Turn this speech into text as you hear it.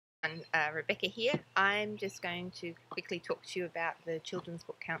Rebecca here. I'm just going to quickly talk to you about the Children's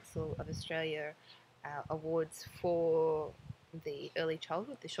Book Council of Australia awards for the early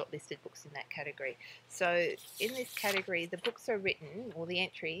childhood, the shortlisted books in that category. So in this category, the books are written, or the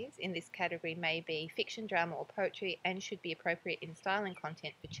entries in this category may be fiction, drama or poetry, and should be appropriate in style and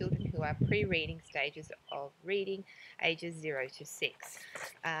content for children who are pre-reading stages of reading, ages 0 to 6.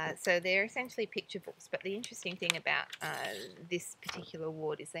 So they're essentially picture books, but the interesting thing about this particular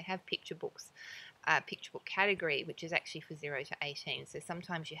award is they have picture books, picture book category, which is actually for 0 to 18. So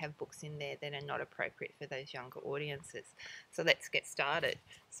sometimes you have books in there that are not appropriate for those younger audiences. So let's get started.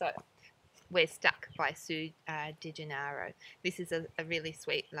 So We're Stuck by Sue DeGennaro. This is a really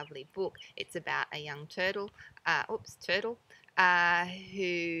sweet, lovely book. It's about a young turtle,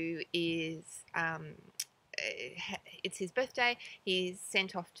 who is it's his birthday. He's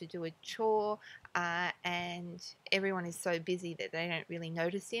sent off to do a chore, and everyone is so busy that they don't really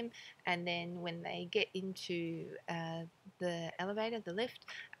notice him. And then when they get into the elevator, the lift,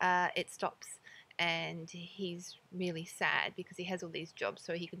 it stops. And he's really sad because he has all these jobs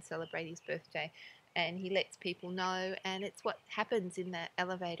so he can celebrate his birthday. And he lets people know, and it's what happens in the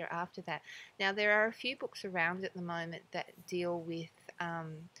elevator after that. Now, there are a few books around at the moment that deal with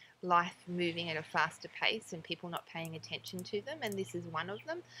life moving at a faster pace and people not paying attention to them, and this is one of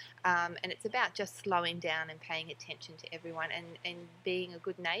them. And it's about just slowing down and paying attention to everyone and being a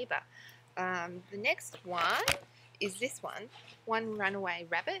good neighbour. The next one is this One Runaway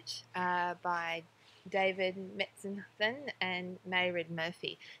Rabbit by David Metzenhausen and Mayred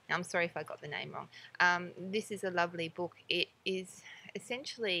Murphy. Now, I'm sorry if I got the name wrong. This is a lovely book. It is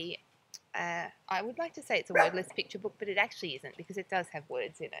essentially, I would like to say it's a wordless picture book, but it actually isn't because it does have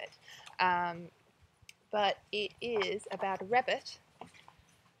words in it. But it is about a rabbit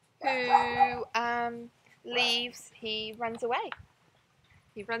who he runs away.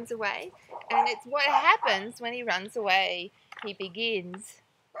 He runs away, and it's what happens when he runs away. He begins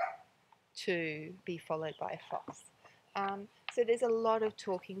to be followed by a fox. So there's a lot of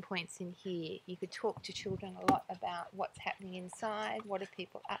talking points in here. You could talk to children a lot about what's happening inside, what are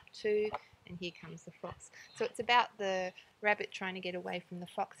people up to, and here comes the fox. So it's about the rabbit trying to get away from the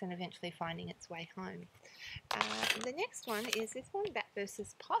fox and eventually finding its way home. The next one is this one, Bat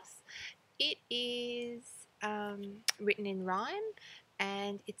versus Poss. It is written in rhyme,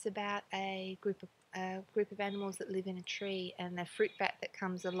 and it's about a group of animals that live in a tree, and the fruit bat that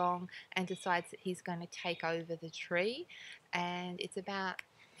comes along and decides that he's going to take over the tree. And it's about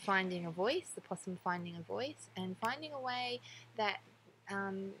finding a voice, the possum finding a voice, and finding a way that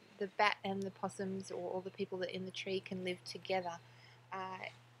the bat and the possums, or all the people that are in the tree, can live together.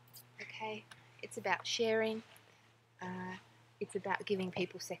 Okay, it's about sharing. It's about giving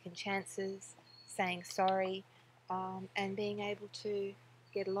people second chances, saying sorry, and being able to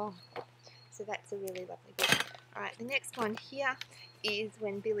get along. So that's a really lovely book. Alright, the next one here is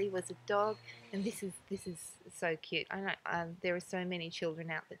When Billy Was a Dog, and this is so cute. I know there are so many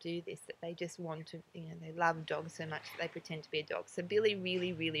children out that do this, that they just want to, they love dogs so much that they pretend to be a dog. So Billy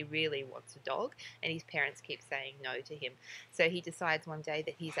really, really, really wants a dog, and his parents keep saying no to him. So he decides one day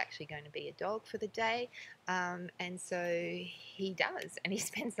that he's actually going to be a dog for the day, and so he does, and he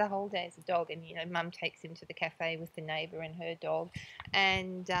spends the whole day as a dog. And Mum takes him to the cafe with the neighbour and her dog,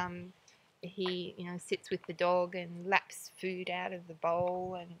 and he sits with the dog and laps food out of the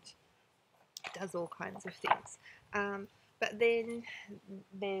bowl and does all kinds of things. But then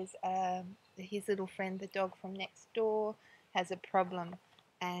there's his little friend, the dog from next door, has a problem,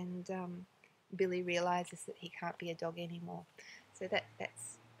 and Billy realizes that he can't be a dog anymore. So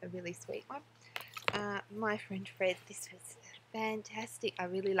that's a really sweet one. My Friend Fred, this was fantastic. I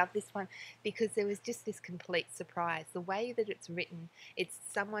really love this one because there was just this complete surprise. The way that it's written, it's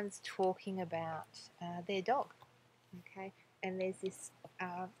someone's talking about their dog, okay? And there's this,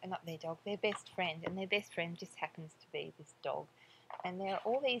 not their dog, their best friend, and their best friend just happens to be this dog. And there are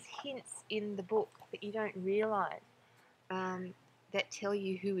all these hints in the book that you don't realise that tell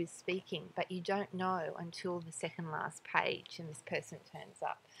you who is speaking, but you don't know until the second last page and this person turns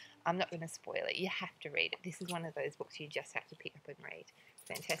up. I'm not going to spoil it. You have to read it. This is one of those books you just have to pick up and read.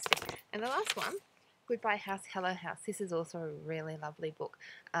 Fantastic. And the last one, Goodbye House, Hello House. This is also a really lovely book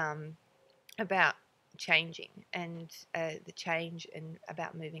about changing and the change and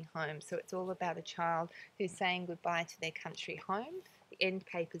about moving home. So it's all about a child who's saying goodbye to their country home. The end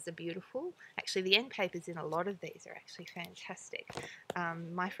papers are beautiful. Actually, the end papers in a lot of these are actually fantastic.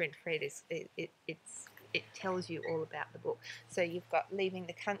 My Friend Fred it tells you all about the book. So you've got leaving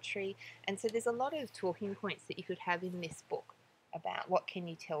the country, and so there's a lot of talking points that you could have in this book about what can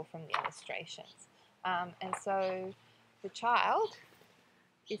you tell from the illustrations. And so the child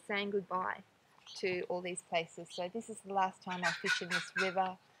is saying goodbye to all these places. So this is the last time I'll fish in this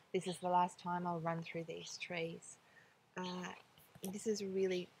river. This is the last time I'll run through these trees. This is a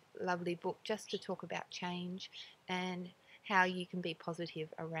really lovely book just to talk about change and how you can be positive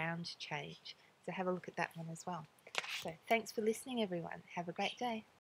around change. So have a look at that one as well. So thanks for listening, everyone. Have a great day.